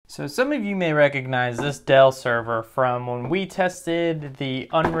So some of you may recognize this Dell server from when we tested the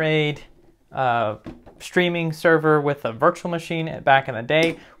Unraid streaming server with a virtual machine back in the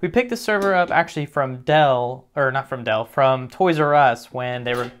day. We picked the server up actually from Dell, or not from Dell, from Toys R Us when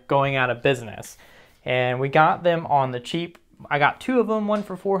they were going out of business. And we got them on the cheap. I got two of them, one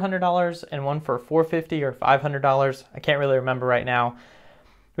for $400 and one for $450 or $500. I can't really remember right now.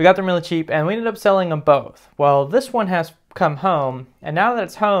 We got them really cheap and we ended up selling them both. Well, this one has come home, and now that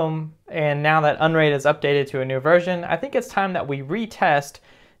it's home and now that Unraid is updated to a new version, I think it's time that we retest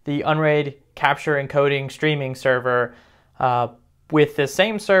the Unraid capture encoding streaming server with the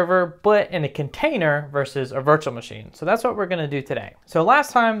same server but in a container versus a virtual machine. So that's what we're going to do today. So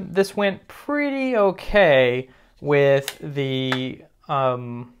last time this went pretty okay with the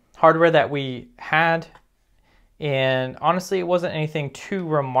hardware that we had, and honestly it wasn't anything too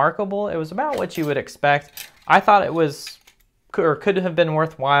remarkable. It was about what you would expect. I thought it was or could have been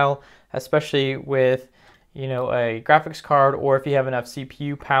worthwhile, especially with, you know, a graphics card, or if you have enough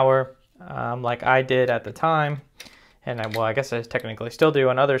CPU power like I did at the time, and well, I guess I technically still do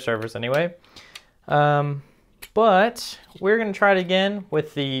on other servers anyway. But we're going to try it again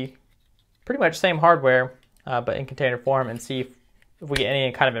with the pretty much same hardware but in container form, and see if we get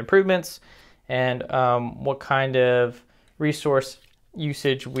any kind of improvements and what kind of resource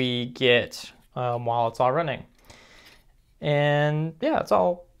usage we get while it's all running. And yeah, that's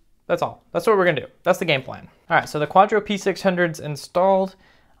all. That's what we're gonna do. That's the game plan. All right, so the Quadro P600's installed.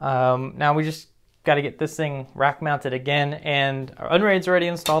 Now we just got to get this thing rack mounted again, and our Unraid's already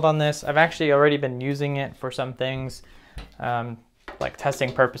installed on this. I've actually already been using it for some things, like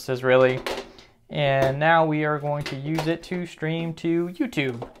testing purposes really. And now we are going to use it to stream to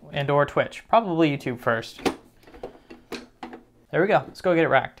YouTube and or Twitch. Probably YouTube first. There we go. Let's go get it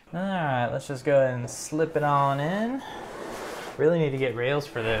racked. All right, let's just go ahead and slip it on in. Really need to get rails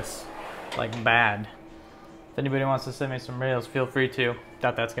for this, like bad. If anybody wants to send me some rails, feel free to.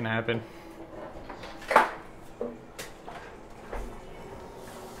 Doubt that's gonna happen.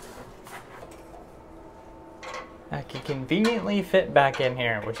 I can conveniently fit back in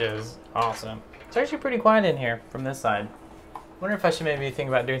here, which is awesome. It's actually pretty quiet in here from this side. Wonder if I should maybe think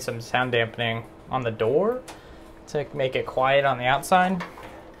about doing some sound dampening on the door to make it quiet on the outside.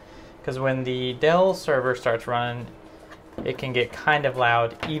 Because when the Dell server starts running, it can get kind of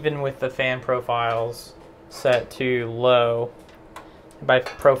loud, even with the fan profiles set to low. By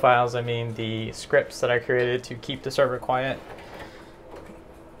profiles, I mean the scripts that I created to keep the server quiet.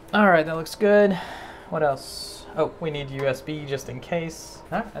 All right, that looks good. What else? Oh, we need USB just in case.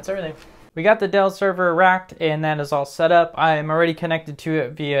 That's everything. We got the Dell server racked, and that is all set up. I am already connected to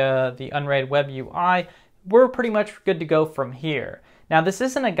it via the Unraid web UI. We're pretty much good to go from here. Now, this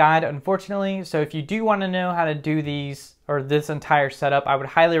isn't a guide, unfortunately, so if you do want to know how to do these or this entire setup, I would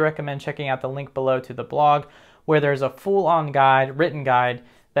highly recommend checking out the link below to the blog, where there's a full-on guide, written guide,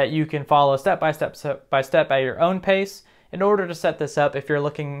 that you can follow step by step at your own pace in order to set this up if you're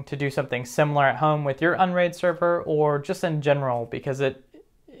looking to do something similar at home with your Unraid server, or just in general, because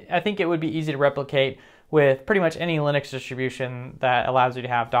I think it would be easy to replicate with pretty much any Linux distribution that allows you to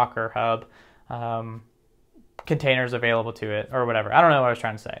have Docker Hub containers available to it, or whatever. I don't know what I was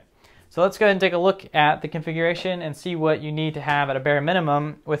trying to say. So let's go ahead and take a look at the configuration and see what you need to have at a bare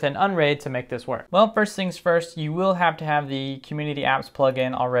minimum with an Unraid to make this work. Well, first things first, you will have to have the Community Apps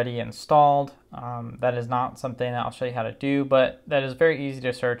plugin already installed. That is not something that I'll show you how to do, but that is very easy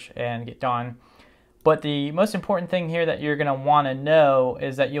to search and get done. But the most important thing here that you're going to want to know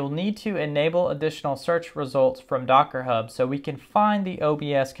is that you'll need to enable additional search results from Docker Hub so we can find the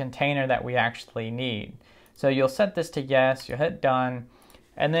OBS container that we actually need. So you'll set this to yes, you'll hit done,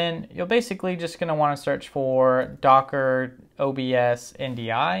 and then you're basically just going to want to search for Docker OBS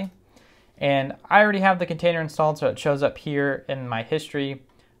NDI. And I already have the container installed, so it shows up here in my history.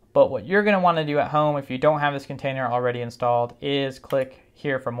 But what you're going to want to do at home if you don't have this container already installed is click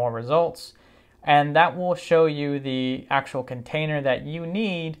here for more results. And that will show you the actual container that you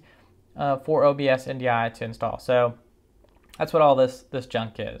need for OBS NDI to install. So that's what all this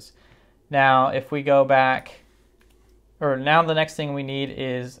junk is. Now, if we go back, or now the next thing we need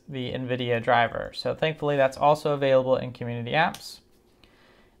is the Nvidia Driver. So thankfully that's also available in Community Apps.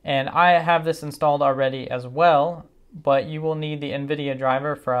 And I have this installed already as well, but you will need the Nvidia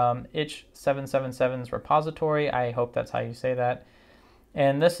Driver from itch777's repository. I hope that's how you say that.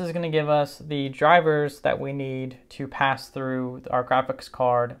 And this is going to give us the drivers that we need to pass through our graphics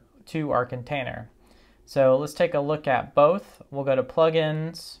card to our container. So let's take a look at both. We'll go to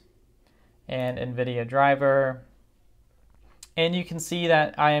Plugins and Nvidia Driver. And you can see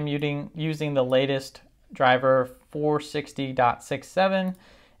that I am using the latest driver 460.67,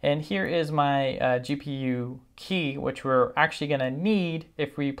 And here is my GPU key, which we're actually going to need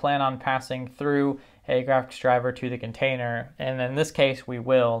if we plan on passing through a graphics driver to the container. And in this case, we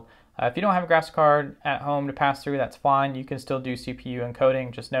will. If you don't have a graphics card at home to pass through, that's fine. You can still do CPU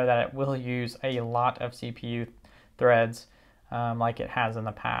encoding. Just know that it will use a lot of CPU threads like it has in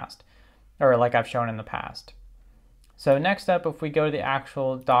the past, or like I've shown in the past. So next up, if we go to the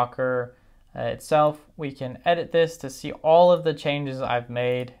actual Docker itself, we can edit this to see all of the changes I've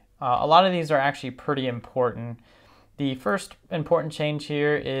made. A lot of these are actually pretty important. The first important change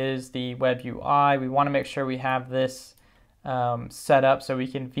here is the web UI. We want to make sure we have this set up so we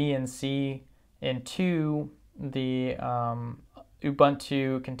can VNC into the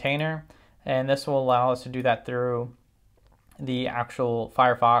Ubuntu container, and this will allow us to do that through the actual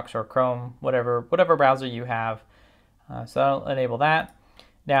Firefox or Chrome, whatever browser you have. So I'll enable that.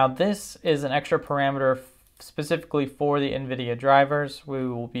 Now this is an extra parameter specifically for the Nvidia drivers. We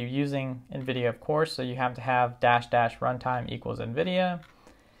will be using Nvidia, of course, so you have to have -- runtime equals Nvidia.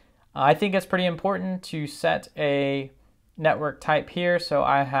 I think it's pretty important to set a network type here, so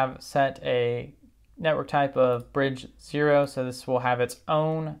I have set a network type of bridge 0, so this will have its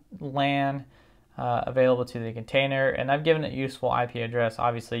own LAN available to the container, and I've given it a useful IP address.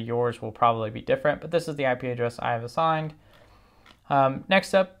 Obviously yours will probably be different, but this is the IP address I have assigned.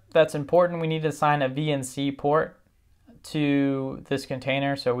 Next up, that's important, we need to assign a VNC port to this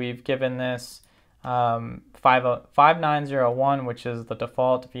container, so we've given this 5901, which is the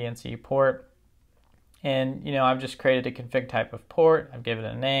default VNC port. And I've just created a config type of port, I've given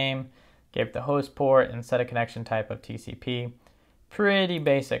it a name, gave it the host port, and set a connection type of TCP. Pretty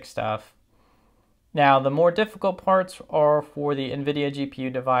basic stuff. Now the more difficult parts are for the Nvidia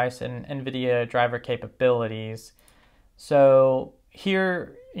GPU device and Nvidia driver capabilities. So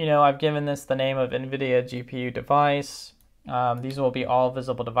here, I've given this the name of Nvidia GPU device. These will be all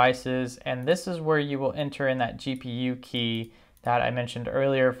visible devices, and this is where you will enter in that GPU key that I mentioned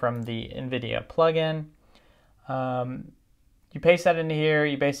earlier from the Nvidia plugin. You paste that into here,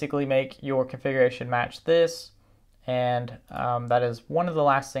 you basically make your configuration match this, and that is one of the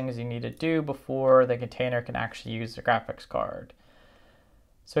last things you need to do before the container can actually use the graphics card.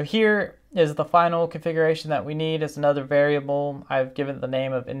 So here is the final configuration that we need. It's another variable. I've given it the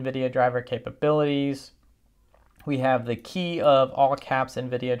name of Nvidia driver capabilities. We have the key of all caps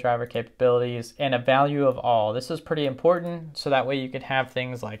Nvidia driver capabilities and a value of all. This is pretty important, so that way you can have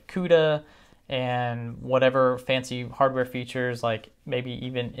things like CUDA and whatever fancy hardware features, like maybe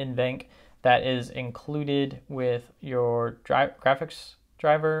even NVENC, that is included with your graphics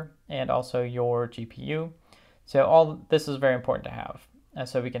driver and also your GPU. So all this is very important to have,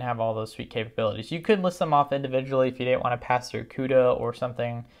 so we can have all those sweet capabilities. You could list them off individually if you didn't want to pass through CUDA or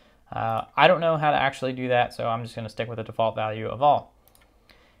something. I don't know how to actually do that, so I'm just going to stick with the default value of all.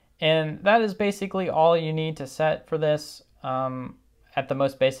 And that is basically all you need to set for this at the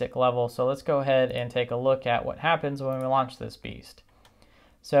most basic level. So let's go ahead and take a look at what happens when we launch this beast.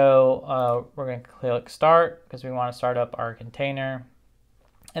 So we're going to click start because we want to start up our container.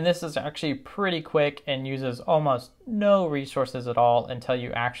 And this is actually pretty quick and uses almost no resources at all until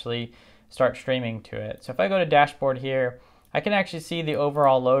you actually start streaming to it. So if I go to dashboard here, I can actually see the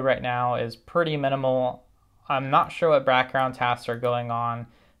overall load right now is pretty minimal. I'm not sure what background tasks are going on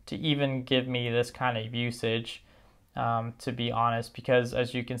to even give me this kind of usage, to be honest, because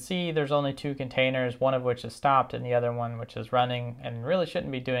as you can see, there's only 2 containers, one of which is stopped and the other one which is running and really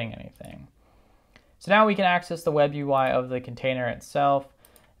shouldn't be doing anything. So now we can access the web UI of the container itself.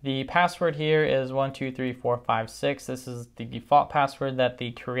 The password here is 123456. This is the default password that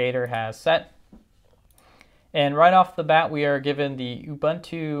the creator has set. And right off the bat, we are given the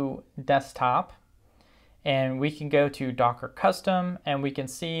Ubuntu desktop, and we can go to Docker custom, and we can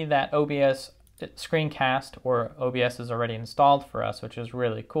see that OBS screencast, or OBS, is already installed for us, which is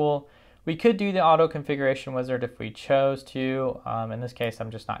really cool. We could do the auto configuration wizard if we chose to. In this case,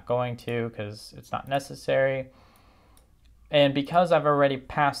 I'm just not going to because it's not necessary. And because I've already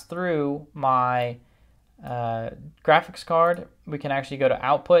passed through my graphics card, we can actually go to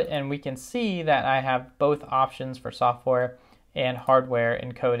output, and we can see that I have both options for software and hardware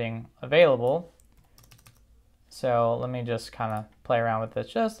encoding available. So let me just kind of play around with this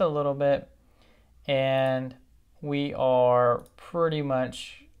just a little bit, and we are pretty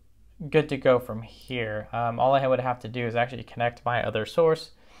much good to go from here. All I would have to do is actually connect my other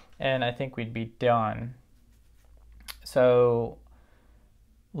source, and I think we'd be done. So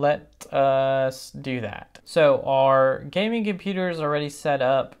let us do that. So our gaming computer is already set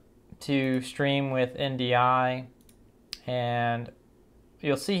up to stream with NDI, and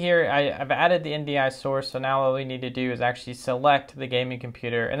you'll see here, I've added the NDI source, so now all we need to do is actually select the gaming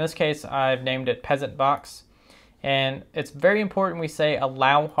computer. In this case, I've named it Peasant Box. And it's very important we say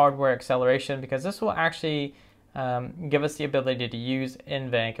allow hardware acceleration, because this will actually give us the ability to use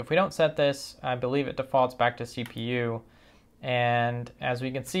NVENC. If we don't set this, I believe it defaults back to CPU. And as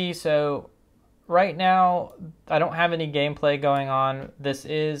we can see, so right now I don't have any gameplay going on. This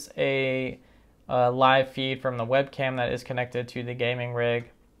is a live feed from the webcam that is connected to the gaming rig,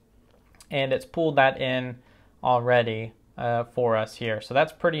 and it's pulled that in already for us here. So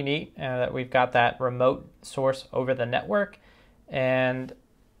that's pretty neat that we've got that remote source over the network. And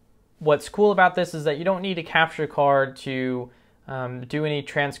what's cool about this is that you don't need a capture card to do any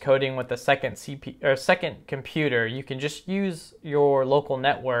transcoding with the second second computer. You can just use your local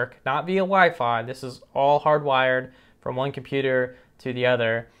network, not via Wi-Fi. This is all hardwired from one computer to the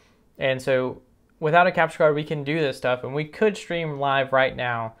other. And so without a capture card, we can do this stuff, and we could stream live right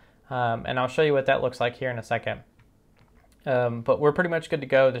now. And I'll show you what that looks like here in a second. But we're pretty much good to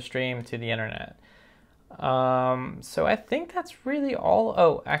go to stream to the internet. So I think that's really all.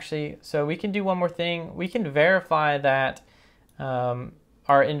 Oh, actually, so we can do one more thing. We can verify that our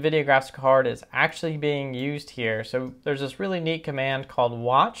NVIDIA graphics card is actually being used here. So there's this really neat command called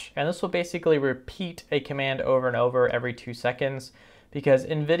watch, and this will basically repeat a command over and over every 2 seconds, because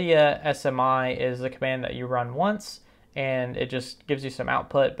NVIDIA SMI is the command that you run once, and it just gives you some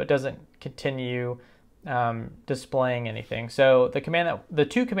output, but doesn't continue displaying anything. So the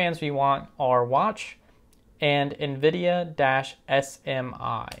two commands we want are watch and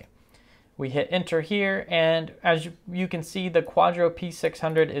NVIDIA-SMI. We hit enter here, and as you can see, the Quadro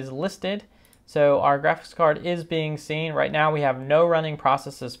P600 is listed. So our graphics card is being seen. Right now we have no running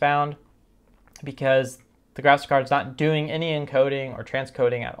processes found because the graphics card is not doing any encoding or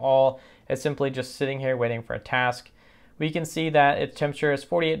transcoding at all. It's simply just sitting here waiting for a task. We can see that its temperature is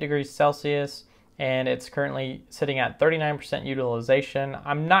 48 degrees Celsius, and it's currently sitting at 39% utilization.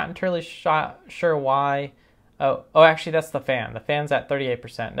 I'm not entirely sure why. Oh, actually, that's the fan. The fan's at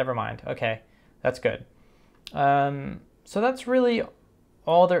 38%. Never mind. Okay, that's good. So that's really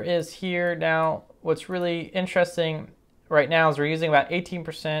all there is here. Now, what's really interesting right now is we're using about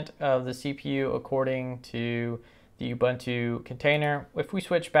 18% of the CPU according to the Ubuntu container. If we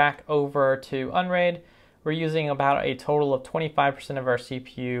switch back over to Unraid, we're using about a total of 25% of our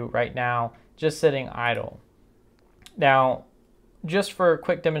CPU right now, just sitting idle. Now, just for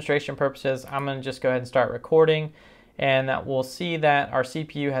quick demonstration purposes, I'm going to just go ahead and start recording, and we'll see that our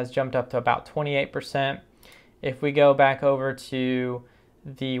CPU has jumped up to about 28%. If we go back over to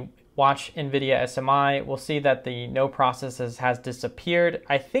the watch NVIDIA SMI, we'll see that the no processes has disappeared.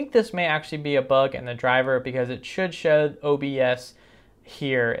 I think this may actually be a bug in the driver, because it should show OBS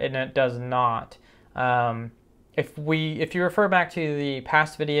here, and it does not. If you refer back to the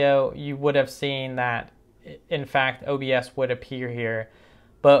past video, you would have seen that in fact OBS would appear here.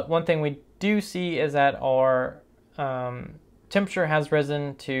 But one thing we do see is that our temperature has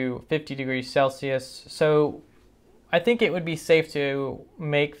risen to 50 degrees Celsius. So I think it would be safe to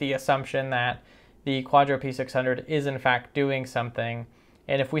make the assumption that the Quadro P600 is in fact doing something.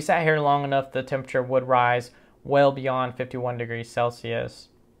 And if we sat here long enough, the temperature would rise well beyond 51 degrees Celsius.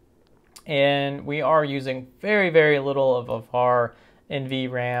 And we are using very, very little of our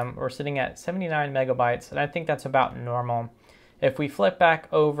NVRAM. We're sitting at 79 megabytes, and I think that's about normal. If we flip back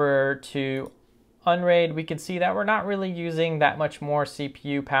over to Unraid, we can see that we're not really using that much more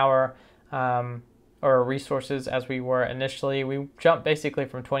CPU power or resources as we were initially. We jumped basically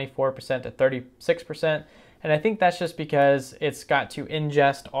from 24% to 36%, and I think that's just because it's got to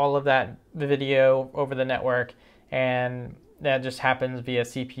ingest all of that video over the network, and that just happens via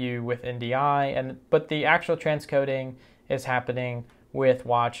CPU with NDI, but the actual transcoding is happening with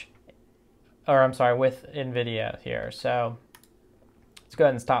with NVIDIA here. So let's go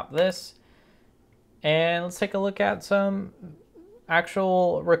ahead and stop this, and let's take a look at some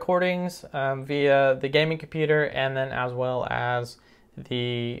actual recordings via the gaming computer, and then as well as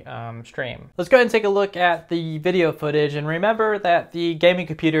the stream. Let's go ahead and take a look at the video footage, and remember that the gaming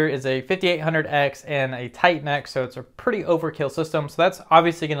computer is a 5800X and a Titan X, so it's a pretty overkill system, so that's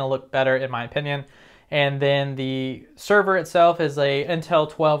obviously going to look better in my opinion. And then the server itself is a Intel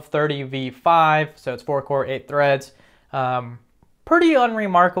 1230 V5, so it's 4-core, 8 threads. Pretty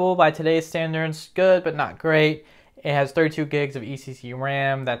unremarkable by today's standards, good but not great. It has 32 gigs of ECC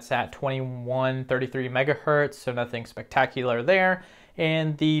RAM, that's at 2133 megahertz, so nothing spectacular there.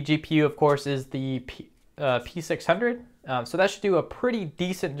 And the GPU, of course, is the P600, so that should do a pretty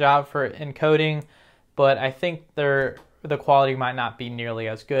decent job for encoding, but I think the quality might not be nearly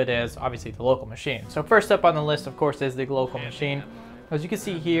as good as, obviously, the local machine. So first up on the list, of course, is the local machine. As you can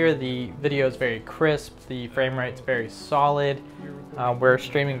see here, the video is very crisp, the frame rate's very solid. We're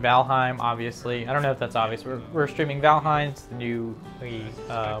streaming Valheim, obviously. I don't know if that's obvious. We're streaming Valheim, it's the new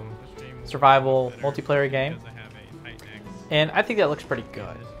survival multiplayer game. And I think that looks pretty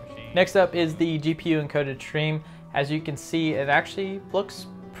good. Next up is the GPU encoded stream. As you can see, it actually looks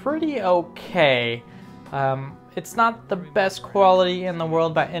pretty okay. It's not the best quality in the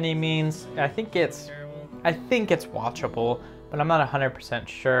world by any means. I think it's watchable, but I'm not 100%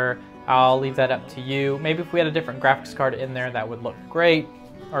 sure. I'll leave that up to you. Maybe if we had a different graphics card in there, that would look great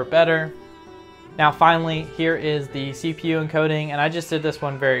or better. Now finally, here is the CPU encoding, and I just did this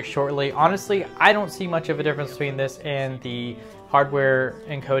one very shortly. Honestly, I don't see much of a difference between this and the hardware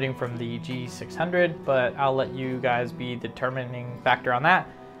encoding from the G600, but I'll let you guys be the determining factor on that.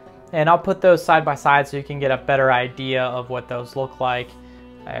 And I'll put those side by side so you can get a better idea of what those look like,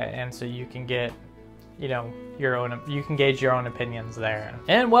 and so you can get, you know, you can gauge your own opinions there.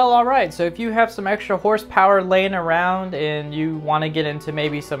 And well, all right, so if you have some extra horsepower laying around and you want to get into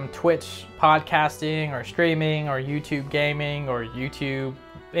maybe some Twitch podcasting or streaming or YouTube gaming or YouTube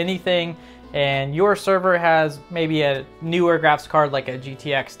anything, and your server has maybe a newer graphics card like a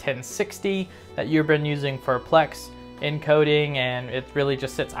GTX 1060 that you've been using for Plex encoding, and it really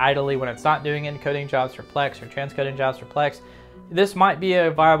just sits idly when it's not doing encoding jobs for Plex or transcoding jobs for Plex, this might be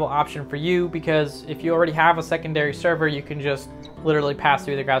a viable option for you, because if you already have a secondary server, you can just literally pass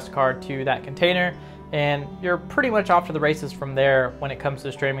through the graphics card to that container, and you're pretty much off to the races from there when it comes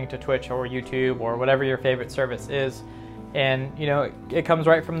to streaming to Twitch or YouTube or whatever your favorite service is. And you know, it comes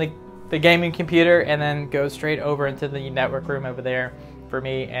right from the gaming computer and then goes straight over into the network room over there for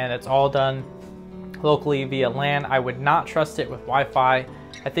me, and it's all done locally via LAN. I would not trust it with Wi-Fi.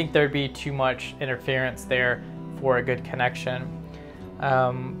 I think there'd be too much interference there for a good connection.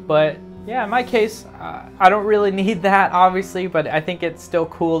 But yeah, in my case, I don't really need that, obviously, but I think it's still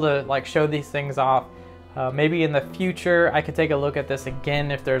cool to like show these things off. Maybe in the future I could take a look at this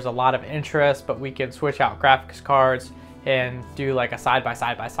again if there's a lot of interest, but we can switch out graphics cards and do like a side by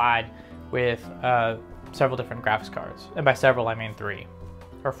side with several different graphics cards. And by several, I mean 3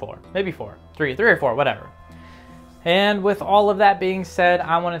 or 4, maybe 4, 3 or 4, whatever. And with all of that being said,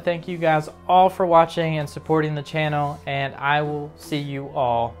 I want to thank you guys all for watching and supporting the channel, and I will see you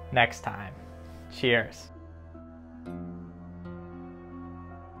all next time. Cheers.